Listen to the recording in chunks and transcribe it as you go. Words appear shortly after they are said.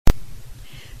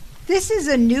This is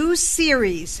a new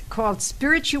series called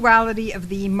Spirituality of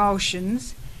the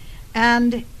Emotions,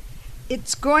 and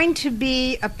it's going to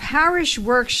be a parish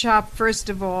workshop first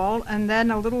of all, and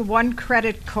then a little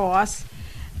one-credit course,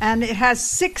 and it has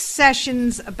 6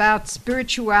 sessions about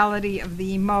spirituality of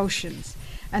the emotions.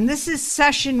 And this is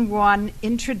session 1,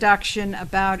 Introduction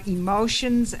about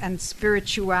emotions and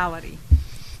spirituality.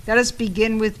 Let us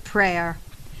begin with prayer.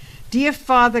 Dear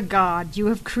Father God, you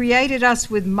have created us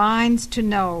with minds to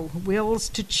know, wills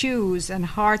to choose, and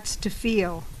hearts to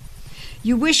feel.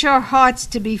 You wish our hearts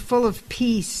to be full of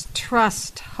peace,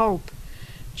 trust, hope,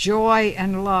 joy,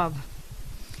 and love.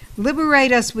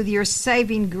 Liberate us with your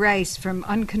saving grace from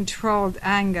uncontrolled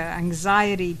anger,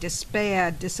 anxiety, despair,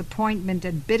 disappointment,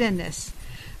 and bitterness,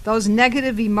 those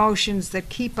negative emotions that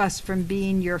keep us from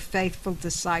being your faithful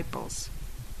disciples.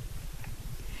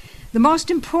 The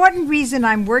most important reason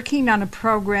I'm working on a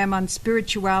program on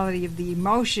spirituality of the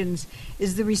emotions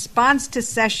is the response to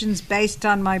sessions based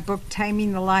on my book,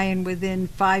 Taming the Lion Within: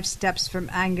 5 Steps from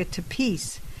Anger to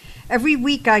Peace. Every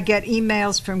week I get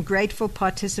emails from grateful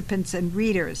participants and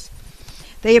readers.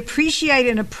 They appreciate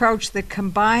an approach that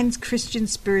combines Christian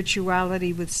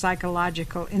spirituality with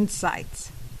psychological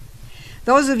insights.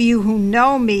 Those of you who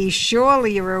know me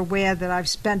surely are aware that I've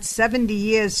spent 70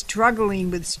 years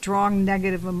struggling with strong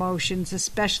negative emotions,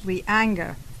 especially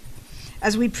anger.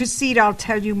 As we proceed, I'll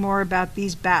tell you more about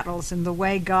these battles and the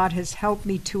way God has helped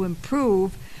me to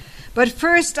improve. But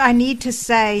first, I need to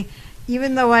say,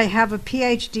 even though I have a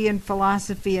PhD in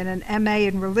philosophy and an MA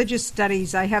in religious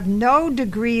studies, I have no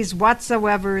degrees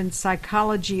whatsoever in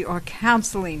psychology or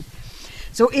counseling.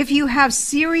 So if you have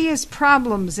serious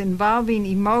problems involving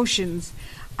emotions,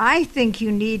 I think you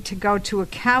need to go to a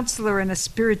counselor and a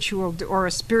spiritual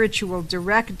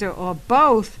director, or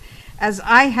both, as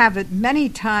I have it many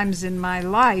times in my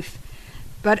life.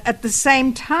 But at the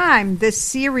same time, this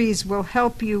series will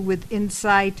help you with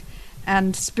insight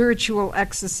and spiritual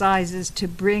exercises to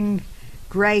bring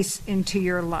grace into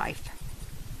your life.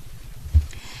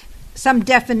 Some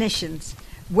definitions.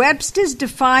 Webster's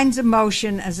defines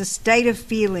emotion as a state of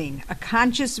feeling, a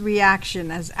conscious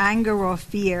reaction as anger or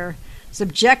fear,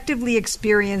 subjectively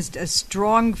experienced as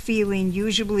strong feeling,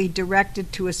 usually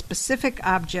directed to a specific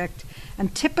object,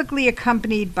 and typically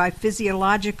accompanied by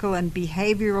physiological and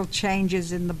behavioral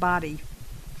changes in the body.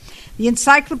 The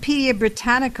Encyclopedia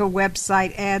Britannica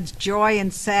website adds joy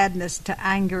and sadness to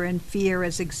anger and fear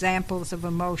as examples of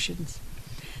emotions.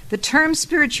 The term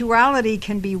spirituality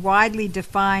can be widely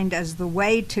defined as the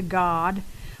way to God,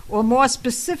 or more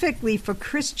specifically for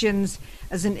Christians,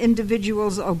 as an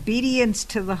individual's obedience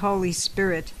to the Holy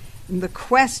Spirit in the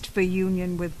quest for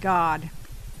union with God.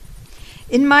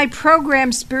 In my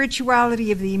program,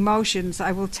 Spirituality of the Emotions,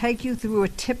 I will take you through a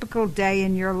typical day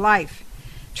in your life,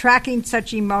 tracking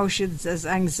such emotions as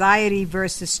anxiety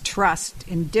versus trust,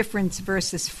 indifference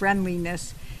versus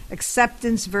friendliness,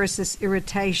 acceptance versus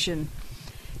irritation,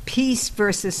 peace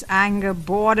versus anger,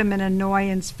 boredom and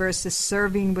annoyance versus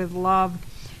serving with love,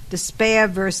 despair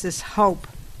versus hope.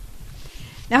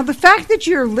 Now, the fact that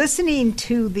you're listening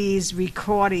to these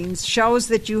recordings shows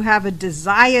that you have a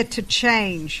desire to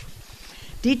change.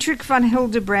 Dietrich von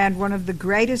Hildebrand, one of the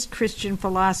greatest Christian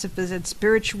philosophers and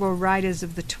spiritual writers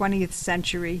of the 20th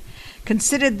century,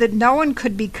 considered that no one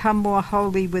could become more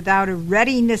holy without a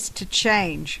readiness to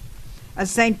change.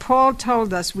 As St. Paul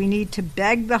told us, we need to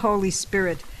beg the Holy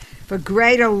Spirit for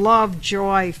greater love,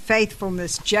 joy,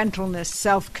 faithfulness, gentleness,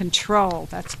 self-control.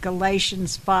 That's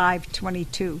Galatians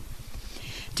 5:22.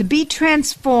 To be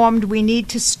transformed, we need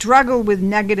to struggle with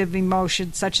negative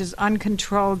emotions such as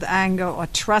uncontrolled anger or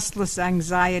trustless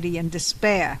anxiety and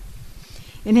despair.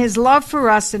 In his love for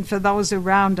us and for those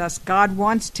around us, God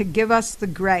wants to give us the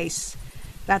grace,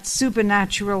 that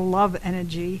supernatural love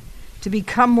energy, to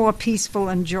become more peaceful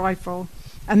and joyful.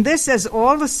 And this, as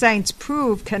all the saints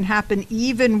prove, can happen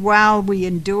even while we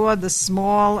endure the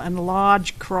small and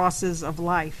large crosses of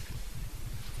life.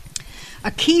 A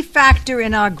key factor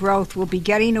in our growth will be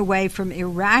getting away from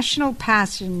irrational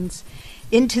passions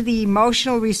into the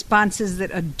emotional responses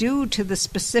that are due to the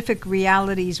specific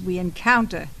realities we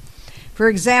encounter. For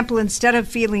example, instead of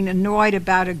feeling annoyed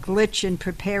about a glitch in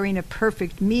preparing a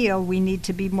perfect meal, we need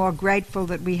to be more grateful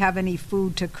that we have any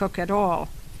food to cook at all.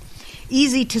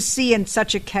 Easy to see in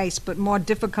such a case, but more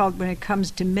difficult when it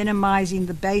comes to minimizing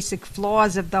the basic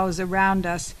flaws of those around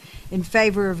us in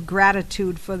favor of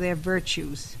gratitude for their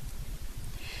virtues.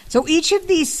 So each of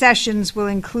these sessions will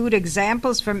include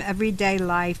examples from everyday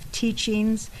life,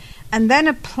 teachings, and then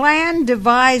a plan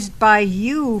devised by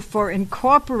you for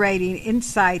incorporating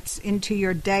insights into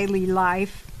your daily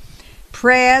life,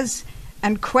 prayers,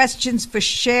 and questions for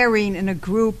sharing in a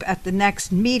group at the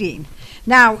next meeting.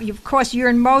 Now, of course,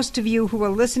 most of you who are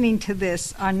listening to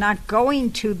this are not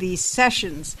going to these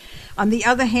sessions. On the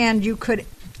other hand, you could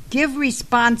give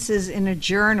responses in a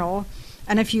journal,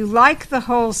 and if you like the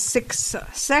whole 6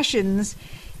 sessions,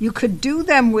 you could do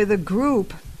them with a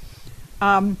group.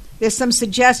 There's some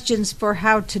suggestions for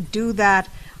how to do that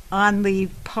on the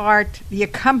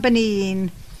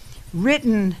accompanying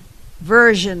written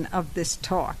version of this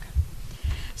talk.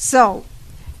 So,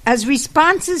 as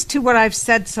responses to what I've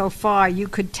said so far, you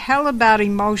could tell about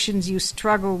emotions you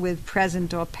struggle with,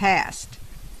 present or past.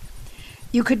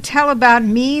 You could tell about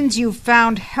means you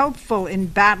found helpful in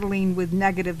battling with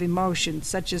negative emotions,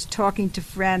 such as talking to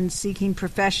friends, seeking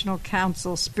professional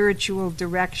counsel, spiritual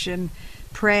direction,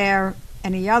 prayer,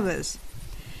 any others.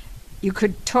 You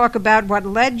could talk about what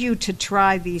led you to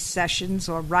try these sessions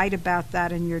or write about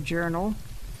that in your journal.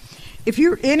 If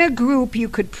you're in a group, you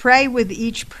could pray with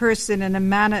each person in a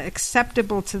manner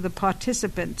acceptable to the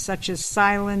participants, such as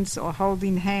silence or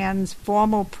holding hands,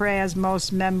 formal prayers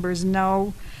most members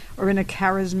know, or in a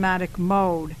charismatic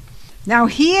mode. Now,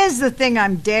 here's the thing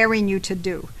I'm daring you to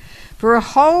do. For a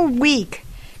whole week,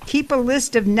 keep a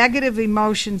list of negative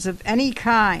emotions of any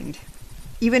kind,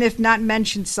 even if not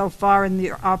mentioned so far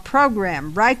in our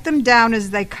program. Write them down as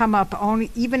they come up,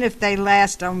 even if they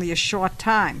last only a short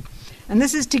time. And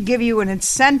this is to give you an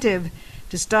incentive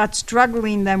to start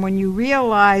struggling them when you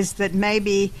realize that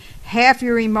maybe half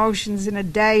your emotions in a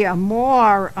day or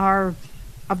more are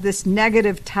of this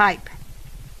negative type.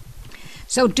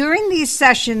 So during these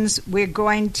sessions, we're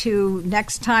going to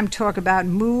next time talk about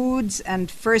moods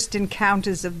and first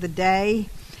encounters of the day,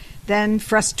 then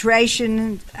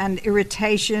frustration and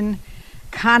irritation,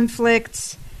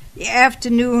 conflicts, the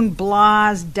afternoon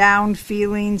blahs, down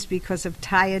feelings because of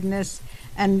tiredness,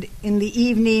 and in the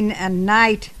evening and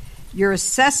night, your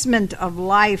assessment of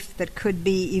life that could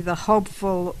be either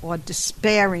hopeful or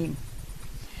despairing.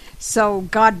 So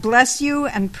God bless you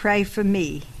and pray for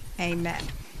me. Amen.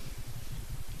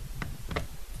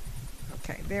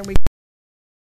 Okay, there we go.